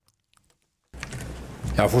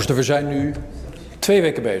Ja, voorzitter, we zijn nu 2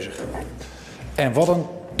 weken bezig. En wat een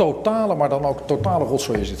totale, maar dan ook totale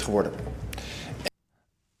rotzooi is dit geworden.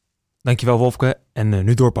 Dankjewel, Wolfke. En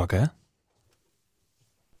nu doorpakken, hè?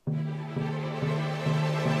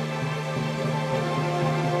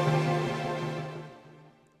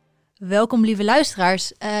 Welkom, lieve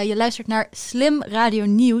luisteraars. Je luistert naar Slim Radio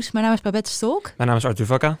Nieuws. Mijn naam is Babette Stolk. Mijn naam is Arthur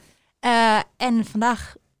Vakka. En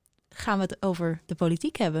vandaag gaan we het over de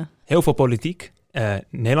politiek hebben. Heel veel politiek.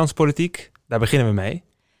 Nederlandse politiek. Daar beginnen we mee.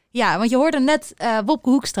 Ja, want je hoorde net Wopke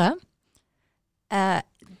Hoekstra.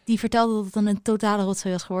 Die vertelde dat het een totale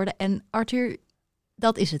rotzooi was geworden. En Arthur,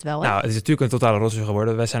 dat is het wel, hè? Nou, het is natuurlijk een totale rotzooi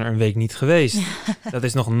geworden. Wij zijn er een week niet geweest. Dat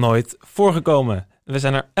is nog nooit voorgekomen. We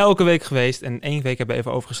zijn er elke week geweest en 1 week hebben we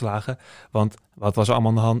even overgeslagen. Want wat was er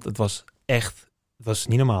allemaal aan de hand? Het was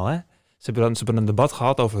niet normaal, hè? Ze hebben een debat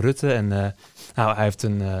gehad over Rutte en hij heeft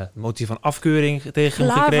een motie van afkeuring tegen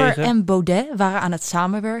hem gekregen. Klaver en Baudet waren aan het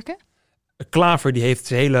samenwerken. Klaver die heeft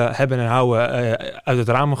zijn hele hebben en houden uit het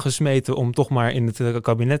raam gesmeten om toch maar in het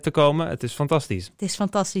kabinet te komen. Het is fantastisch. Het is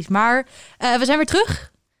fantastisch, maar we zijn weer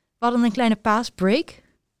terug. We hadden een kleine paasbreak.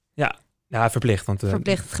 Ja, verplicht. Want,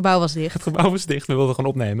 Verplicht, het gebouw was dicht. Het gebouw was dicht, we wilden gewoon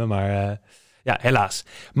opnemen, maar ja, helaas.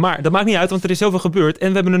 Maar dat maakt niet uit, want er is zoveel gebeurd en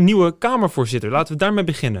we hebben een nieuwe Kamervoorzitter. Laten we daarmee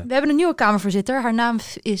beginnen. We hebben een nieuwe Kamervoorzitter. Haar naam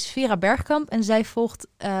is Vera Bergkamp en zij volgt...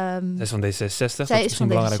 Zij is van D66, dat is van misschien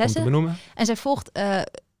belangrijk om te benoemen. En zij volgt...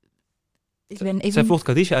 Zij volgt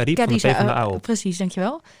Khadija Arib van de PvdA op. Precies,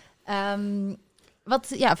 dankjewel. Ben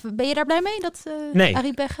je daar blij mee dat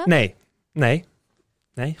Arib weggaat? Nee,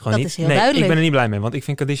 gewoon dat niet. Is heel duidelijk. Ik ben er niet blij mee, want ik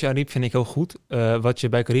vind Khadija Arib heel goed. Wat je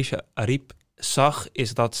bij Khadija Arib zag,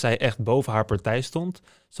 is dat zij echt boven haar partij stond.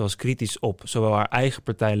 Ze was kritisch op zowel haar eigen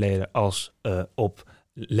partijleden als op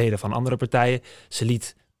leden van andere partijen. Ze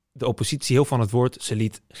liet de oppositie heel van het woord. Ze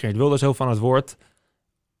liet Geert Wilders heel van het woord.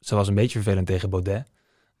 Ze was een beetje vervelend tegen Baudet.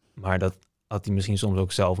 Maar dat had hij misschien soms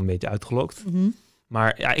ook zelf een beetje uitgelokt. Mm-hmm.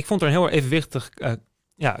 Maar ja, ik vond er een heel evenwichtig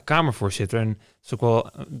Kamervoorzitter. En het is ook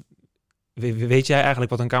wel... Weet jij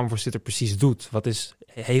eigenlijk wat een Kamervoorzitter precies doet?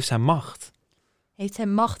 Heeft zij macht? Heeft zij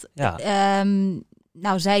macht? Ja.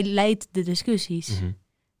 Zij leidt de discussies.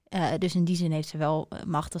 Mm-hmm. Dus in die zin heeft ze wel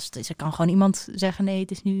macht. Ze kan gewoon iemand zeggen, nee,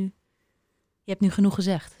 het is nu... Je hebt nu genoeg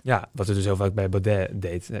gezegd. Ja, wat ze dus heel vaak bij Baudet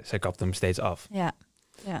deed. Zij kapte hem steeds af. Ja.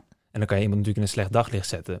 En dan kan je iemand natuurlijk in een slecht daglicht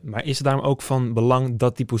zetten. Maar is het daarom ook van belang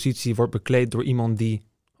dat die positie wordt bekleed door iemand die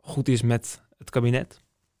goed is met het kabinet?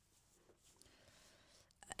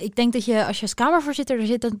 Ik denk dat je, als je als Kamervoorzitter er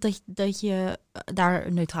zit, dat je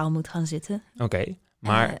daar neutraal moet gaan zitten. Oké,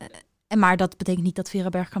 maar... Maar dat betekent niet dat Vera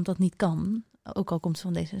Bergkamp dat niet kan. Ook al komt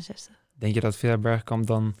ze van D66. Denk je dat Vera Bergkamp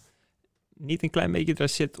dan niet een klein beetje daar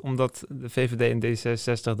zit, omdat de VVD en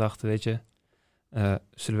D66 dachten, weet je,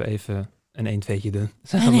 zullen we even een 1-2'tje doen?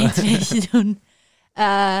 Een 1-2'tje doen.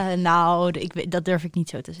 Dat durf ik niet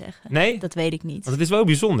zo te zeggen. Nee? Dat weet ik niet. Want het is wel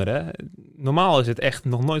bijzonder, hè? Normaal is het echt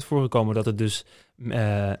nog nooit voorgekomen dat het dus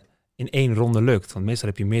in 1 ronde lukt. Want meestal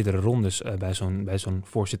heb je meerdere rondes bij zo'n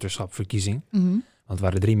voorzitterschapverkiezing. Mm-hmm. Want het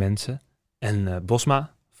waren 3 mensen. En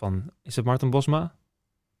Bosma is het Martin Bosma?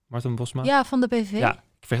 Martin Bosma? Ja, van de PVV. Ja,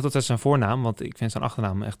 ik vergeet altijd zijn voornaam, want ik vind zijn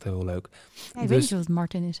achternaam echt heel leuk. Ja, ik weet niet of het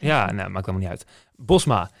Martin is. Ja, maakt allemaal niet uit.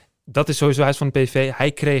 Bosma, dat is sowieso, hij is van de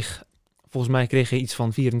PVV. Volgens mij kreeg hij iets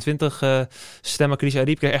van 24 stemmen. Khadija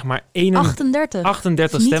Arib kreeg echt maar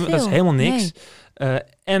 38 stemmen. Dat is helemaal niks. Nee.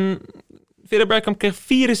 En Vera Bergkamp kreeg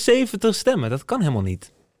 74 stemmen. Dat kan helemaal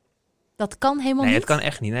niet. Dat kan helemaal niet? Nee, het kan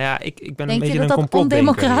echt niet. Nou ja, ik ben denk een beetje een complotdenker. Denk je dat dat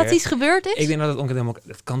ondemocratisch gebeurd is? Ik denk dat het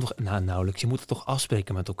ondemocratisch... Dat kan toch nauwelijks. Je moet het toch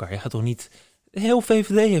afspreken met elkaar. Je gaat toch niet... Heel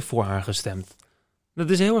VVD heeft voor haar gestemd. Dat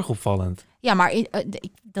is heel erg opvallend. Ja, maar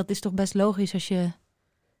dat is toch best logisch als je...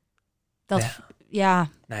 Ja.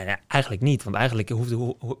 Nee, eigenlijk niet. Want eigenlijk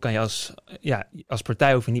kan je als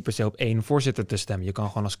partij hoef je niet per se op 1 voorzitter te stemmen. Je kan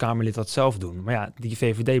gewoon als Kamerlid dat zelf doen. Maar ja, die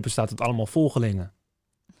VVD bestaat uit allemaal volgelingen.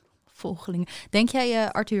 Denk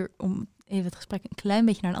jij, Arthur, om even het gesprek een klein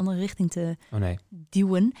beetje naar een andere richting te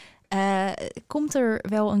duwen. Komt er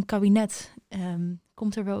wel een kabinet?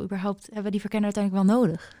 Komt er wel überhaupt... Hebben we die verkenner uiteindelijk wel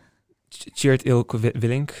nodig? Tjeerd Ilk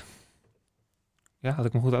Willink. Ja, had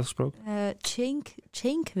ik me goed uitgesproken?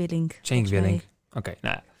 Cenk Willink. Cenk Willink. Oké,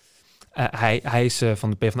 nou hij is van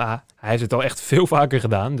de PvdA. Hij heeft het al echt veel vaker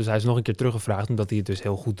gedaan. Dus hij is nog een keer teruggevraagd, omdat hij het dus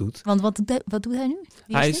heel goed doet. Want wat doet hij nu?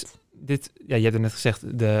 Wie is dit? Ja, je hebt het net gezegd,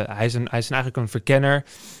 hij is eigenlijk een verkenner,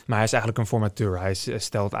 maar hij is eigenlijk een formateur. Hij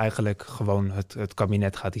stelt eigenlijk gewoon het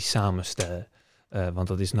kabinet gaat hij samenstellen. Want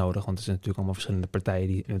dat is nodig, want er zijn natuurlijk allemaal verschillende partijen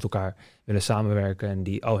die met elkaar willen samenwerken en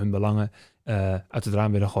die al hun belangen uit het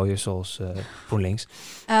raam willen gooien, zoals GroenLinks.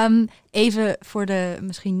 Even voor de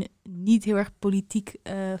misschien niet heel erg politiek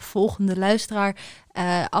volgende luisteraar.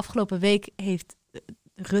 Afgelopen week heeft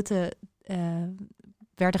Rutte...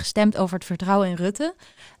 werden gestemd over het vertrouwen in Rutte.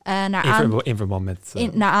 In verband met...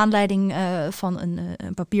 naar aanleiding van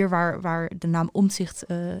een papier waar de naam Omtzigt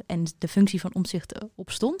en de functie van Omtzigt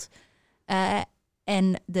op stond.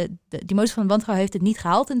 En die motie van wantrouwen heeft het niet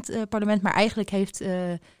gehaald in het parlement, maar eigenlijk heeft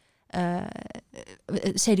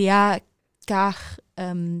CDA, Kaag...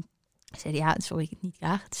 het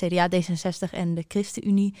CDA, D66 en de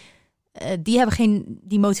ChristenUnie... die hebben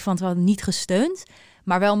die motie van wantrouwen niet gesteund,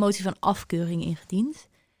 maar wel een motie van afkeuring ingediend.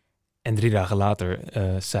 En 3 dagen later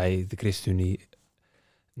zei de ChristenUnie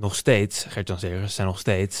nog steeds, Gert-Jan Segers zei nog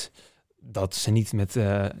steeds, dat ze niet met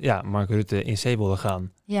Mark Rutte in zee wilden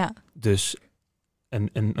gaan. Ja. Dus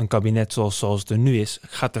een kabinet zoals het er nu is,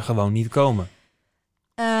 gaat er gewoon niet komen.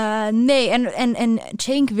 Nee, en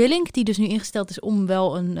Cenk Willink, die dus nu ingesteld is om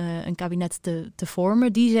wel een kabinet te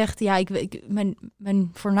vormen, die zegt, mijn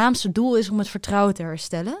voornaamste doel is om het vertrouwen te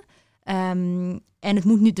herstellen. En het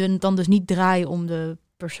moet nu dan dus niet draaien om de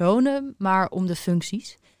personen, maar om de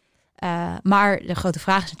functies. Maar de grote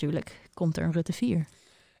vraag is natuurlijk, komt er een Rutte 4?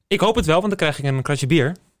 Ik hoop het wel, want dan krijg ik een kratje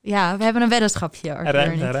bier. Ja, we hebben een weddenschapje.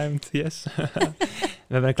 Hij ruimt, yes.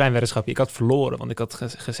 We hebben een klein weddenschapje. Ik had verloren, want ik had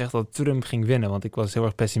gezegd dat Trump ging winnen, want ik was heel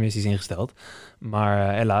erg pessimistisch ingesteld.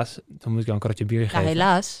 Maar helaas, toen moet ik jou een kratje bier geven. Ja,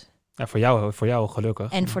 helaas. Ja, voor jou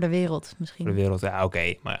gelukkig. En voor de wereld misschien. Voor de wereld, ja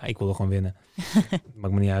oké. Maar ik wilde gewoon winnen.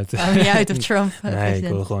 Maakt me niet uit. Maakt me niet uit of Trump. Nee, ik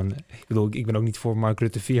wilde gewoon... Ik bedoel, ik ben ook niet voor Mark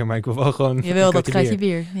Rutte 4, maar ik wil wel gewoon... Je wil dat kratje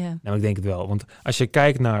bier, ja. Nou, ik denk het wel. Want als je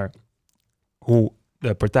kijkt naar hoe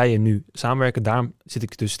de partijen nu samenwerken, daarom zit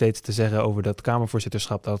ik dus steeds te zeggen over dat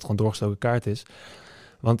Kamervoorzitterschap, dat het gewoon doorgestoken kaart is.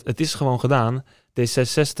 Want het is gewoon gedaan.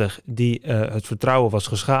 D66, die het vertrouwen was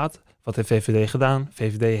geschaad. Wat heeft VVD gedaan?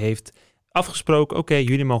 VVD heeft afgesproken, oké,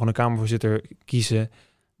 jullie mogen een Kamervoorzitter kiezen.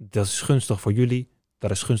 Dat is gunstig voor jullie.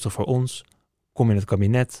 Dat is gunstig voor ons. Kom in het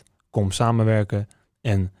kabinet. Kom samenwerken.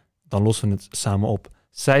 En dan lossen we het samen op.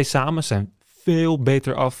 Zij samen zijn veel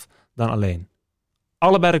beter af dan alleen.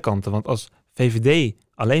 Allebei de kanten. Want als VVD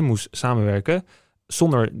alleen moest samenwerken,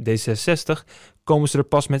 zonder D66, komen ze er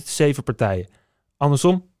pas met 7 partijen.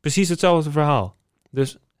 Andersom, precies hetzelfde verhaal.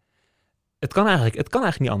 Dus het kan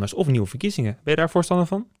eigenlijk niet anders. Of nieuwe verkiezingen. Ben je daar voorstander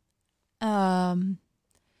van?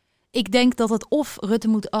 Ik denk dat het of Rutte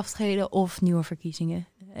moet aftreden of nieuwe verkiezingen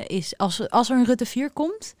is. Als er een Rutte 4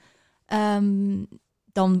 komt,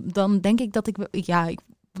 dan denk ik dat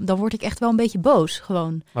dan word ik echt wel een beetje boos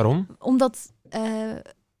gewoon. Waarom? Omdat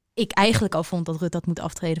ik eigenlijk al vond dat Rutte dat moet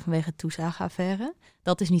aftreden vanwege de toeslagenaffaire.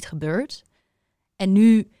 Dat is niet gebeurd. En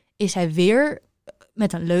nu is hij weer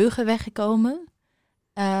met een leugen weggekomen.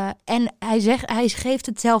 En hij geeft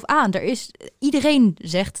het zelf aan. Iedereen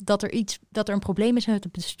zegt dat er een probleem is met de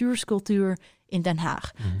bestuurscultuur in Den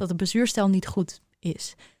Haag. Dat de bestuursstijl niet goed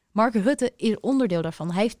is. Mark Rutte is onderdeel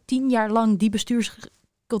daarvan. Hij heeft 10 jaar lang die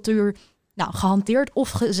bestuurscultuur gehanteerd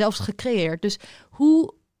of zelfs gecreëerd. Dus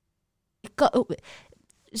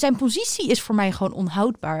zijn positie is voor mij gewoon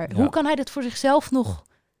onhoudbaar. Ja. Hoe kan hij dat voor zichzelf nog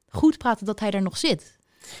goed praten dat hij daar nog zit?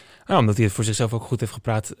 Nou, omdat hij het voor zichzelf ook goed heeft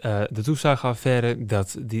gepraat. De toeslagenaffaire,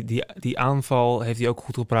 die aanval heeft hij ook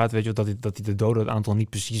goed gepraat. Weet je, dat hij de doden, het aantal niet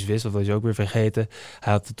precies wist. Dat was hij ook weer vergeten.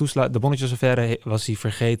 Hij had de bonnetjesaffaire was hij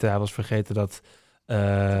vergeten. Hij was vergeten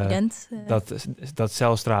dat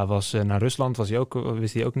Zijlstra was naar Rusland.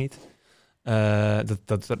 Wist hij ook niet.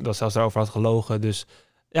 Dat Zijlstra over had gelogen. Dus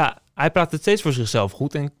ja, hij praat het steeds voor zichzelf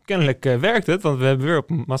goed. En kennelijk werkt het, want we hebben weer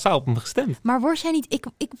massaal op hem gestemd. Maar word jij niet...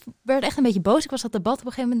 Ik werd echt een beetje boos. Ik was dat debat op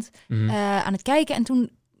een gegeven moment aan het kijken. En toen...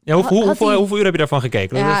 Ja, hoeveel uur heb je daarvan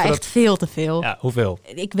gekeken? Ja, echt veel te veel. Ja, hoeveel?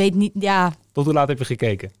 Ik weet niet, ja... Tot hoe laat heb je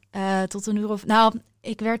gekeken? Tot 1 uur of... Nou,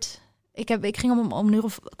 ik ging om 1 uur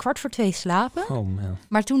of 1:15 slapen. Oh man.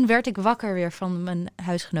 Maar toen werd ik wakker weer van mijn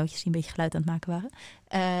huisgenootjes die een beetje geluid aan het maken waren.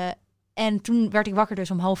 En toen werd ik wakker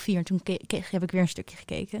dus om 3:30 en toen heb ik weer een stukje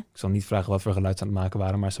gekeken. Ik zal niet vragen wat voor geluid ze aan het maken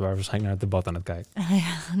waren, maar ze waren waarschijnlijk naar het debat aan het kijken.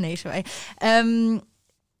 Ja, nee, sorry.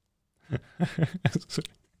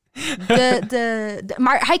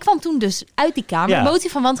 Maar hij kwam toen dus uit die kamer. Ja. De motie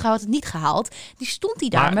van wantrouwen had het niet gehaald. Die stond hij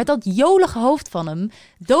daar met dat jolige hoofd van hem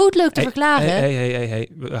doodleuk te verklaren. Hey,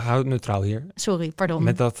 we houden neutraal hier. Sorry, pardon.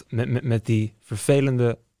 Met die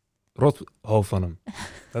vervelende rothoofd van hem.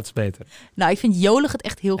 Dat is beter. Nou, ik vind jolig het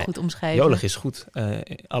echt heel goed omschrijven. Jolig is goed.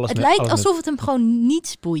 Het lijkt alsof het hem gewoon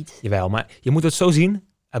niets boeit. Jawel, maar je moet het zo zien.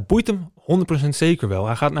 Het boeit hem 100% zeker wel.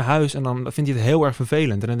 Hij gaat naar huis en dan vindt hij het heel erg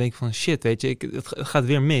vervelend. En dan denk ik van shit, weet je, het gaat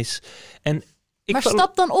weer mis. En Maar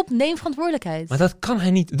stap dan op, neem verantwoordelijkheid. Maar dat kan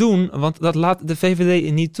hij niet doen, want dat laat de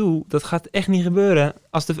VVD niet toe. Dat gaat echt niet gebeuren.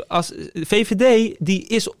 Als de VVD, die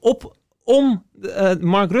is om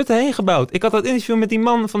Mark Rutte heen gebouwd. Ik had dat interview met die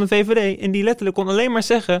man van de VVD en die letterlijk kon alleen maar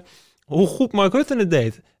zeggen hoe goed Mark Rutte het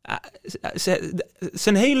deed.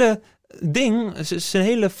 Zijn hele ding, zijn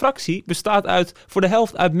hele fractie bestaat voor de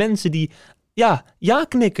helft uit mensen die ja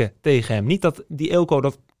knikken tegen hem. Niet dat die Eelco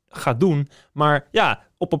dat gaat doen, maar ja,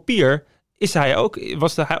 op papier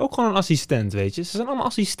was hij ook gewoon een assistent, weet je. Ze zijn allemaal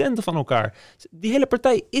assistenten van elkaar. Die hele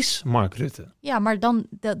partij is Mark Rutte. Ja, maar dan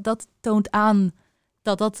dat toont aan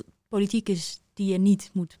dat politiek is die je niet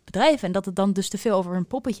moet bedrijven. En dat het dan dus te veel over een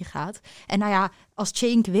poppetje gaat. En nou ja, als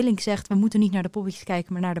Cenk Willink zegt, we moeten niet naar de poppetjes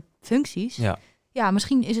kijken, maar naar de functies. Ja,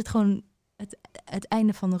 misschien is het gewoon het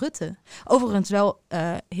einde van Rutte. Overigens wel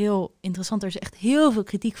heel interessant. Er is echt heel veel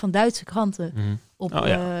kritiek van Duitse kranten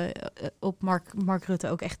op Mark Rutte.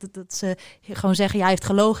 Ook echt dat ze gewoon zeggen, hij heeft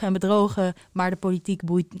gelogen en bedrogen, maar de politiek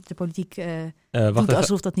boeit. De politiek doet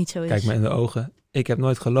alsof dat niet zo is. Kijk me in de ogen. Ik heb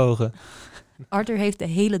nooit gelogen. Arthur heeft de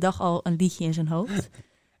hele dag al een liedje in zijn hoofd.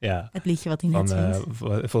 Ja. Het liedje wat hij net zingt.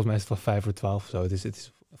 Volgens mij is het van 5:12 of zo. Het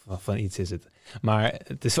is van iets is het. Maar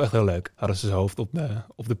het is wel echt heel leuk. Hadden ze zijn hoofd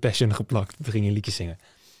op de Passion geplakt. Toen ging je een liedje zingen.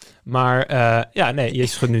 Maar nee, je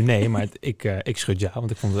schudt nu nee. Maar ik schud ja,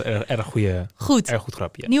 want ik vond het erg goed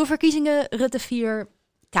grapje. Nieuwe verkiezingen, Rutte 4,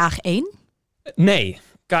 Kaag 1? Nee,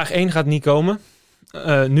 Kaag 1 gaat niet komen.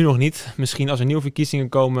 Nu nog niet. Misschien als er nieuwe verkiezingen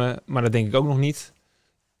komen, maar dat denk ik ook nog niet.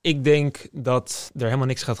 Ik denk dat er helemaal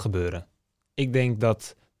niks gaat gebeuren. Ik denk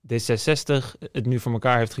dat D66 het nu voor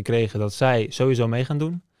elkaar heeft gekregen dat zij sowieso mee gaan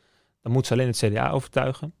doen. Dan moet ze alleen het CDA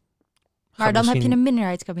overtuigen. Maar dan heb je een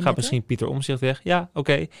minderheidskabinet. Gaat misschien Pieter Omtzigt weg? Ja,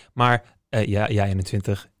 oké. Maar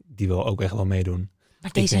JA21, die wil ook echt wel meedoen.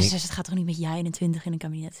 Maar D66 gaat toch niet met JA21 in een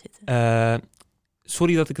kabinet zitten?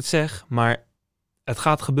 Sorry dat ik het zeg, maar het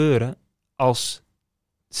gaat gebeuren. Als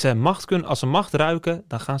ze macht ruiken,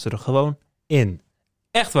 dan gaan ze er gewoon in.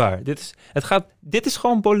 Echt waar. Dit is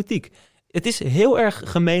gewoon politiek. Het is heel erg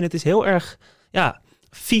gemeen. Het is heel erg,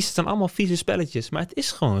 vies. Het zijn allemaal vieze spelletjes. Maar het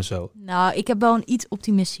is gewoon zo. Nou, ik heb wel een iets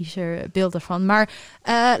optimistischer beeld ervan. Maar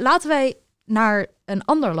laten wij naar een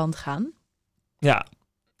ander land gaan. Ja,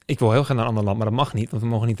 ik wil heel graag naar een ander land. Maar dat mag niet, want we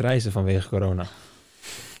mogen niet reizen vanwege corona.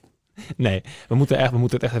 Nee, we moeten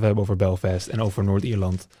het echt even hebben over Belfast en over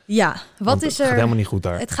Noord-Ierland. Ja, wat is er? Het gaat helemaal niet goed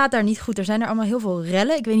daar. Het gaat daar niet goed. Er zijn er allemaal heel veel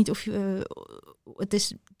rellen. Ik weet niet of het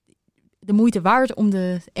is de moeite waard om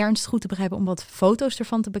de ernst goed te begrijpen om wat foto's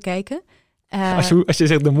ervan te bekijken. Als je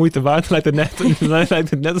zegt de moeite waard, lijkt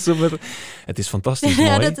het net alsof het is fantastisch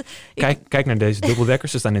mooi. Kijk naar deze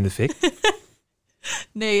dubbeldekkers, ze staan in de fik.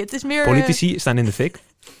 Nee, het is meer... Politici staan in de fik.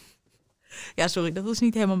 Ja, sorry, dat was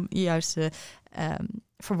niet helemaal juiste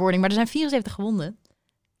verwoording. Maar er zijn 74 gewonden.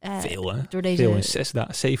 Veel, hè? Door deze... Veel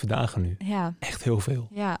in 7 dagen nu. Ja. Echt heel veel.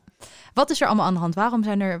 Ja. Wat is er allemaal aan de hand?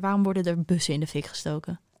 Waarom worden er bussen in de fik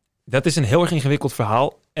gestoken? Dat is een heel erg ingewikkeld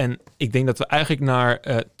verhaal. En ik denk dat we eigenlijk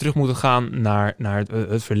terug moeten gaan naar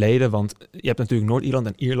het verleden. Want je hebt natuurlijk Noord-Ierland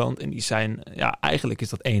en Ierland. En die zijn, eigenlijk is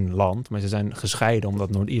dat één land. Maar ze zijn gescheiden omdat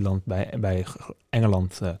Noord-Ierland bij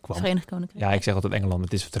Engeland kwam. Verenigd Koninkrijk. Ja, ik zeg altijd Engeland, maar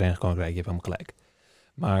het is het Verenigd Koninkrijk. Je hebt helemaal gelijk.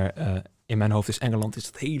 Maar in mijn hoofd is Engeland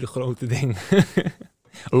het hele grote ding.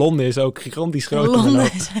 Londen is ook gigantisch groot.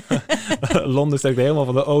 Londen steekt helemaal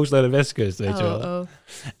van de oost naar de westkust, weet je wel.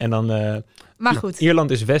 En dan... maar goed.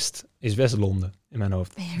 Ierland is West-Londen in mijn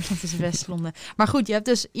hoofd. Ierland is West-Londen. Maar goed, je hebt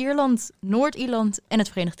dus Ierland, Noord-Ierland en het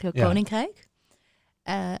Verenigd Koninkrijk.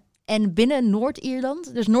 En binnen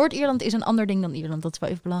Noord-Ierland... Dus Noord-Ierland is een ander ding dan Ierland. Dat is wel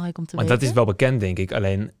even belangrijk om te weten. Maar dat is wel bekend, denk ik.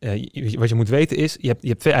 Alleen, wat je moet weten is... Je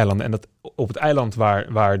hebt 2 eilanden. En dat op het eiland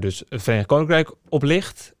waar dus het Verenigd Koninkrijk op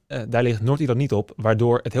ligt... daar ligt Noord-Ierland niet op.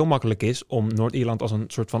 Waardoor het heel makkelijk is om Noord-Ierland als een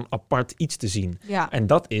soort van apart iets te zien. Ja. En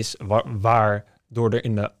dat is waardoor er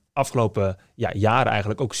in de afgelopen jaren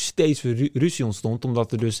eigenlijk ook steeds weer ruzie ontstond.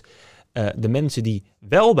 Omdat er dus de mensen die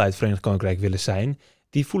wel bij het Verenigd Koninkrijk willen zijn...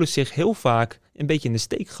 die voelen zich heel vaak een beetje in de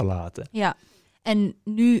steek gelaten. Ja, en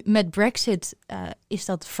nu met Brexit is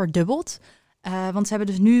dat verdubbeld. Want ze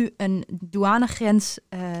hebben dus nu een douanegrens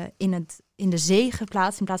in de zee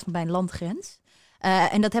geplaatst... in plaats van bij een landgrens.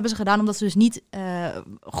 En dat hebben ze gedaan omdat ze dus niet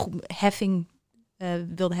heffingen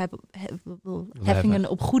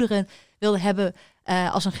op goederen wilden hebben...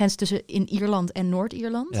 als een grens tussen in Ierland en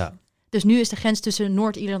Noord-Ierland. Ja. Dus nu is de grens tussen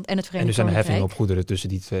Noord-Ierland en het Verenigd Koninkrijk. En er zijn heffingen op goederen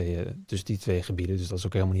tussen die twee gebieden. Dus dat is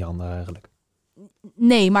ook helemaal niet handig eigenlijk.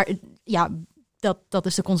 Nee, maar dat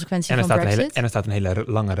is de consequentie van Brexit. En er staat een hele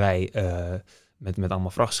lange rij met allemaal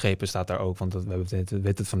vrachtschepen staat daar ook. Want we weten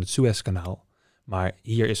het van het Suezkanaal. Maar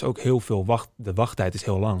hier is ook heel veel de wachttijd is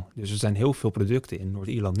heel lang. Dus er zijn heel veel producten in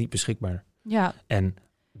Noord-Ierland niet beschikbaar. Ja. En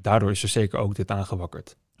daardoor is er zeker ook dit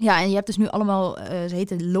aangewakkerd. Ja, en je hebt dus nu allemaal, ze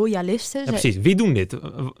heten loyalisten. Ja, precies. Wie doen dit?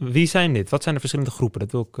 Wie zijn dit? Wat zijn de verschillende groepen?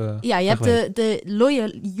 Dat wil ik ja, je hebt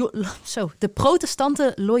de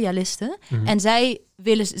protestante loyalisten. Mm-hmm. En zij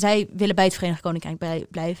willen bij het Verenigd Koninkrijk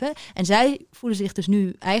blijven. En zij voelen zich dus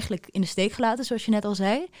nu eigenlijk in de steek gelaten, zoals je net al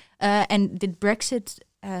zei. En dit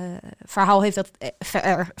Brexit-verhaal heeft dat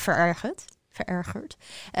verergerd.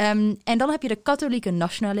 En dan heb je de katholieke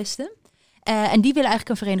nationalisten. En die willen eigenlijk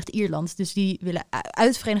een Verenigd Ierland. Dus die willen uit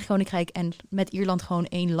het Verenigd Koninkrijk en met Ierland gewoon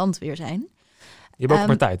één land weer zijn. Je hebt ook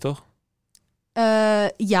een partij, toch?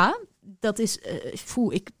 Ja, dat is...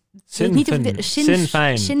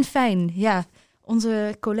 Sinn Féin, ja.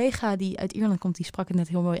 Onze collega die uit Ierland komt, die sprak het net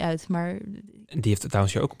heel mooi uit. Maar... Die heeft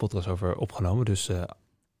trouwens hier ook een podcast over opgenomen. Dus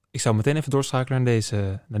ik zou meteen even doorschakelen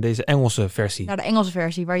naar deze Engelse versie. Naar de Engelse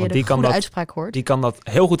versie, waar je de goede uitspraak hoort. Die kan dat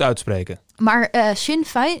heel goed uitspreken. Maar Sinn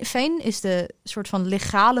Féin is de soort van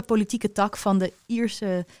legale politieke tak van het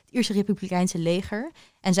Ierse Republikeinse leger.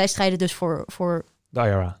 En zij strijden dus voor de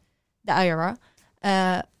IRA. De IRA.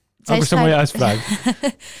 Ook is een mooie uitspraak.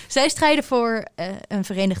 Zij strijden voor een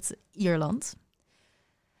Verenigd Ierland.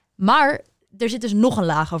 Maar er zit dus nog een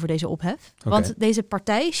laag over deze ophef. Okay. Want deze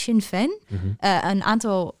partij, Sinn Féin, een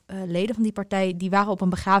aantal leden van die partij, die waren op een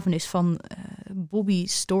begrafenis van Bobby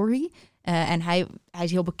Story. En hij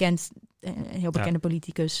is heel bekend, een heel bekende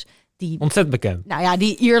politicus. Die, ontzettend bekend. Nou ja,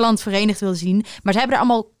 die Ierland verenigd wil zien. Maar ze hebben er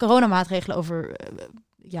allemaal coronamaatregelen over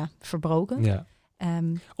verbroken. Ja.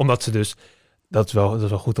 Omdat ze dus, dat is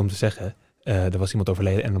wel goed om te zeggen, er was iemand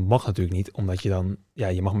overleden en dat mag natuurlijk niet, omdat je dan,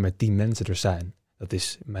 je mag maar met 10 mensen er zijn. Dat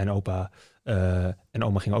is mijn opa en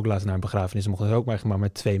oma gingen ook laatst naar een begrafenis. Ze mochten er ook maar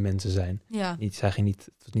met 2 mensen zijn. Ja. Het was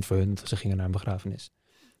niet voor hun, ze gingen naar een begrafenis.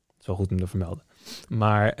 Dat is wel goed om te vermelden.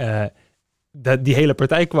 Maar die hele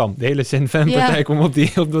partij kwam. De hele Sinn Féin partij kwam op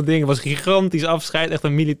dat ding. Het was een gigantisch afscheid, echt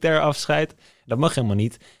een militair afscheid. Dat mag helemaal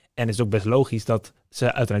niet. En het is ook best logisch dat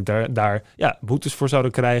ze uiteindelijk daar boetes voor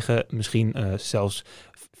zouden krijgen. Misschien zelfs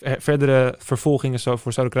verdere vervolgingen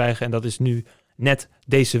voor zouden krijgen. En dat is nu... Net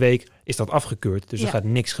deze week is dat afgekeurd. Dus er gaat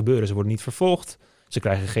niks gebeuren. Ze worden niet vervolgd. Ze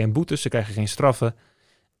krijgen geen boetes. Ze krijgen geen straffen.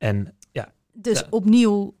 En dus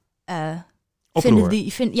opnieuw... oproer.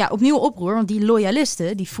 Opnieuw oproer. Want die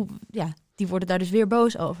loyalisten, die worden daar dus weer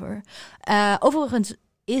boos over. Overigens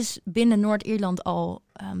is binnen Noord-Ierland al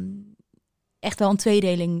echt wel een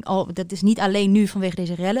tweedeling. Dat is niet alleen nu vanwege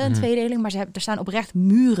deze rellen een tweedeling. Maar er staan oprecht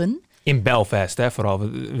muren. In Belfast, hè, vooral.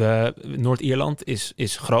 Noord-Ierland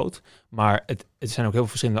is groot, maar er zijn ook heel veel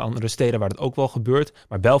verschillende andere steden waar het ook wel gebeurt.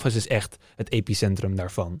 Maar Belfast is echt het epicentrum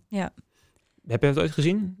daarvan. Ja. Heb je het ooit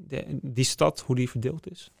gezien, die stad, hoe die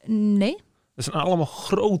verdeeld is? Nee. Er zijn allemaal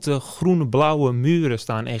grote groene, blauwe muren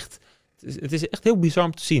staan echt. Het is echt heel bizar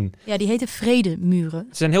om te zien. Ja, die heten vredemuren.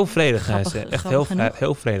 Ze zijn heel vredig. Echt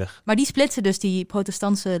heel vredig. Maar die splitsen dus die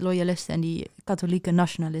protestantse loyalisten en die katholieke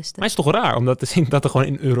nationalisten. Maar het is toch raar, omdat te zien dat er gewoon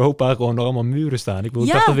in Europa gewoon nog allemaal muren staan. Ik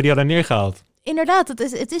dacht dat we die hadden neergehaald. Inderdaad,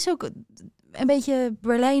 het is ook een beetje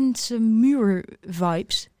Berlijnse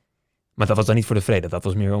muur-vibes. Maar dat was dan niet voor de vrede. Dat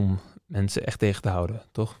was meer om mensen echt tegen te houden,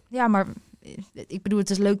 toch? Ja, maar ik bedoel, het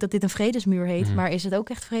is leuk dat dit een vredesmuur heet, maar is het ook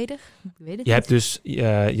echt vredig? Ik weet het niet. Hebt dus,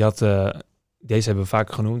 deze hebben we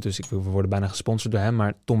vaker genoemd, dus we worden bijna gesponsord door hem,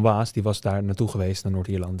 maar Tom Waas, die was daar naartoe geweest, naar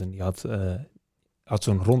Noord-Ierland, en die had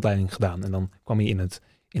zo'n rondleiding gedaan. En dan kwam hij in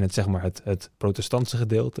het zeg maar het protestantse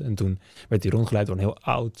gedeelte, en toen werd hij rondgeleid door een heel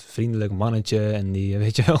oud, vriendelijk mannetje, en die,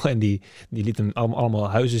 weet je wel, en die liet hem allemaal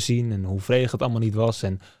huizen zien, en hoe vredig het allemaal niet was,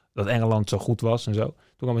 en dat Engeland zo goed was en zo. Toen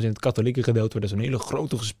kwamen ze in het katholieke gedeelte, waar er zo'n hele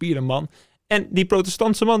grote gespierde man. En die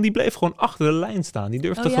protestantse man, die bleef gewoon achter de lijn staan. Die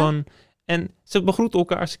durfde gewoon... En ze begroeten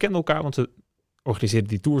elkaar, ze kenden elkaar, want ze organiseerden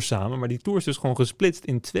die tour samen. Maar die tour is dus gewoon gesplitst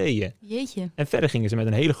in 2. Jeetje. En verder gingen ze met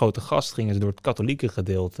een hele grote gast, gingen ze door het katholieke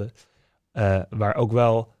gedeelte. Waar ook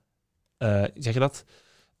wel, zeg je dat?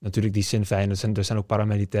 Natuurlijk die Sinn Féin, er zijn ook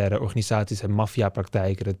paramilitaire organisaties en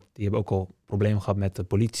maffiapraktijken. Die hebben ook al problemen gehad met de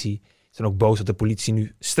politie. Ze zijn ook boos dat de politie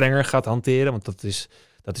nu strenger gaat hanteren. Want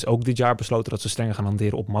dat is ook dit jaar besloten dat ze strenger gaan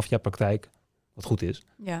hanteren op maffiapraktijk. Wat goed is.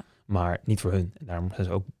 Ja. Maar niet voor hun. En daarom zijn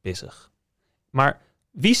ze ook pissig. Maar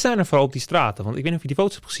wie zijn er vooral op die straten? Want ik weet niet of je die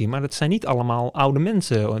foto's hebt gezien, maar dat zijn niet allemaal oude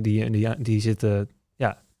mensen die zitten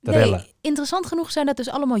te rellen. Interessant genoeg zijn dat dus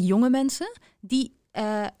allemaal jonge mensen die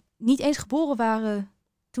niet eens geboren waren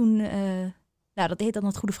toen... dat heet dan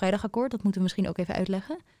het Goede Vrijdagakkoord. Dat moeten we misschien ook even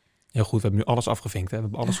uitleggen. Heel goed, we hebben nu alles afgevinkt. Hè? We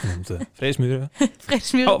hebben alles genoemd. Vredesmuren.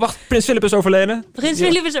 Vredesmuren. Oh, wacht. Prins Philip is overleden. Prins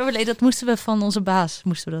Philip is overleden. Dat moesten we van onze baas,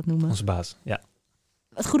 dat noemen. Onze baas, ja.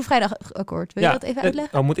 Het Goede Vrijdagakkoord. Wil je dat even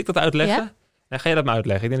uitleggen? Oh, moet ik dat uitleggen? Ja? Nou, ga je dat maar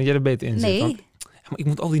uitleggen? Ik denk dat jij er beter in zit. Nee. Want, maar ik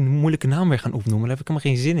moet al die moeilijke naam weer gaan opnoemen. Daar heb ik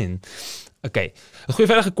helemaal geen zin in. Oké. Het Goede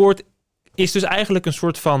Vrijdag-akkoord is dus eigenlijk een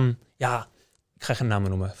soort van... Ja, ik ga geen namen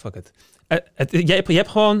noemen. Fuck it. Je hebt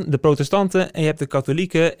gewoon de protestanten en je hebt de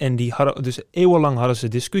katholieken. En die hadden dus eeuwenlang hadden ze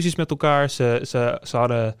discussies met elkaar. Ze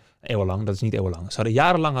hadden... Eeuwenlang, dat is niet eeuwenlang. Ze hadden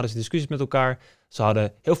jarenlang hadden ze discussies met elkaar. Ze hadden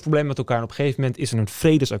heel veel problemen met elkaar. En op een gegeven moment is er een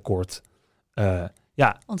vredesakkoord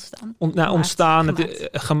ontstaan.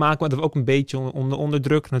 Gemaakt, maar ook een beetje onder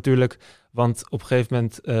druk natuurlijk. Want op een gegeven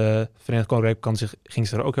moment... Verenigd Koninkrijk ging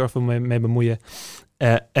ze er ook heel veel mee bemoeien.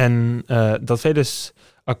 Dat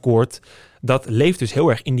vredesakkoord... Dat leeft dus heel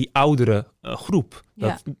erg in die oudere groep.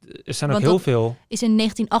 Er zijn ook heel veel... Is in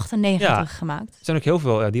 1998 gemaakt. Er zijn ook heel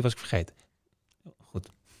veel... die was ik vergeten. Goed.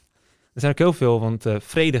 Er zijn ook heel veel, want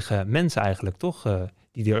vredige mensen eigenlijk, toch?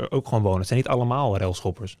 Die er ook gewoon wonen. Het zijn niet allemaal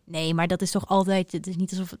railschoppers. Nee, maar dat is toch altijd... Het is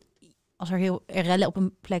niet alsof... Als er heel rellen op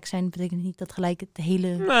een plek zijn, betekent niet dat gelijk het hele...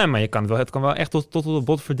 Nee, maar het kan wel echt tot het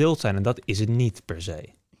bot verdeeld zijn. En dat is het niet per se.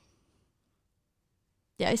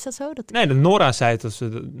 Ja, is dat zo? Nee, Nora zei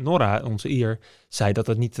Nora, onze Ier, zei dat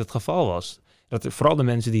dat niet het geval was. Dat vooral de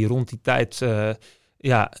mensen die rond die tijd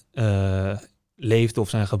leefden of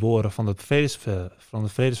zijn geboren van het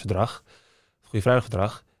vredesverdrag, het Goede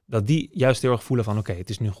Vrijdagverdrag, dat die juist heel erg voelen van oké, het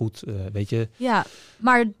is nu goed, weet je. Ja,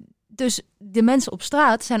 maar dus de mensen op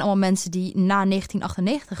straat zijn allemaal mensen die na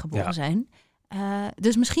 1998 geboren zijn.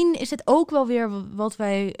 Dus misschien is het ook wel weer wat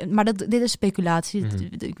wij... Maar dit is speculatie,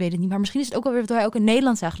 ik weet het niet. Maar misschien is het ook wel weer wat wij ook in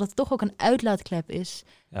Nederland zagen. Dat het toch ook een uitlaatklep is.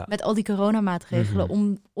 Ja. Met al die coronamaatregelen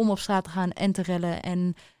om op straat te gaan en te rellen.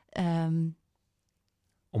 En,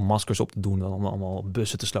 om maskers op te doen en om allemaal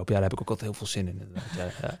bussen te slopen. Ja, daar heb ik ook altijd heel veel zin in.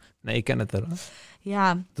 Ja. Nee, ik ken het wel.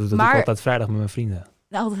 Ja, dat doe ik altijd vrijdag met mijn vrienden.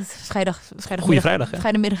 Altijd Goeie vrijdag, hè?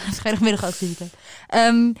 Vrijdagmiddagactiviteit.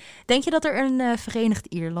 Denk je dat er een Verenigd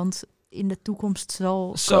Ierland in de toekomst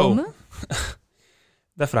zal komen?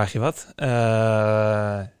 Daar vraag je wat.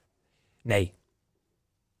 Nee.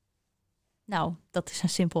 Nou, dat is een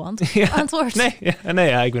simpel antwoord. Nee,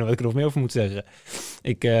 ik weet niet wat ik er nog meer over moet zeggen.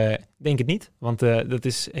 Ik denk het niet, want dat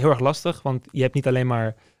is heel erg lastig. Want je hebt niet alleen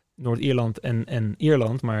maar Noord-Ierland en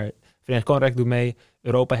Ierland, maar Verenigd Koninkrijk doet mee.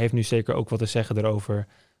 Europa heeft nu zeker ook wat te zeggen erover.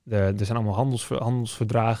 Er zijn allemaal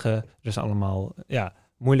handelsverdragen. Er zijn allemaal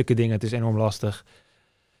moeilijke dingen. Het is enorm lastig.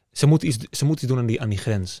 Ze moet iets doen aan die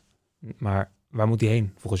grens. Maar waar moet die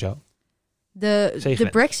heen, volgens jou? De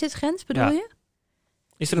Brexit-grens, bedoel je?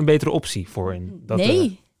 Is er een betere optie voor in?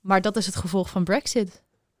 Maar dat is het gevolg van Brexit.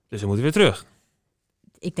 Dus we moeten weer terug.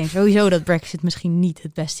 Ik denk sowieso dat Brexit misschien niet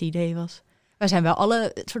het beste idee was. Wij zijn wel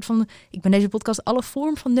ik ben deze podcast, alle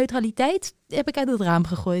vorm van neutraliteit heb ik uit het raam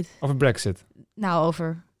gegooid. Over Brexit? Nou,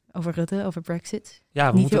 over Rutte, over Brexit.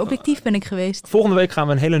 Ja, niet heel objectief ben ik geweest. Volgende week gaan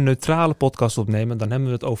we een hele neutrale podcast opnemen. Dan hebben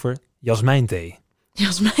we het over jasmijnthee.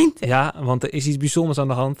 Jasmijnthee? Ja, want er is iets bijzonders aan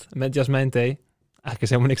de hand met jasmijnthee. Eigenlijk is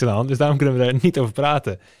helemaal niks aan de hand, dus daarom kunnen we daar niet over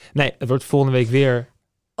praten. Nee, het wordt volgende week weer...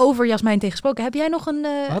 Over jasmijnthee gesproken. Heb jij nog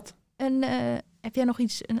Wat? Heb jij nog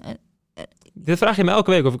iets... Dit vraag je me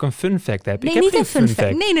elke week of ik een fun fact heb. Nee, ik heb niet geen een fun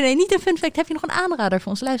fact. fact. Nee, niet een fun fact. Heb je nog een aanrader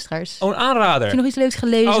voor onze luisteraars? Oh, een aanrader. Heb je nog iets leuks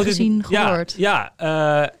gelezen, gezien, gehoord?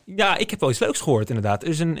 Ja, ik heb wel iets leuks gehoord inderdaad. Er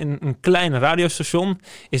is een klein radiostation,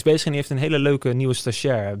 is bezig en die heeft een hele leuke nieuwe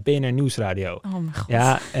stagiair, BNR Nieuwsradio. Oh mijn god.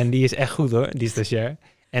 Ja, en die is echt goed hoor, die stagiair.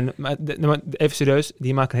 Maar even serieus,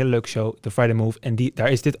 die maken een hele leuke show, The Friday Move. En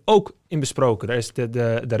daar is dit ook in besproken. Daar is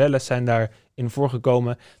de rellen zijn daarin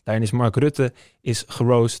voorgekomen. Daarin is Mark Rutte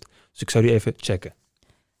geroost. Dus ik zou die even checken.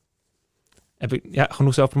 Heb ik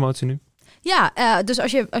genoeg zelfpromotie nu? Ja, dus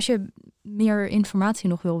als je meer informatie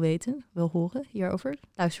nog wil horen hierover,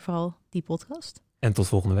 luister vooral die podcast. En tot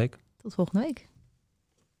volgende week. Tot volgende week.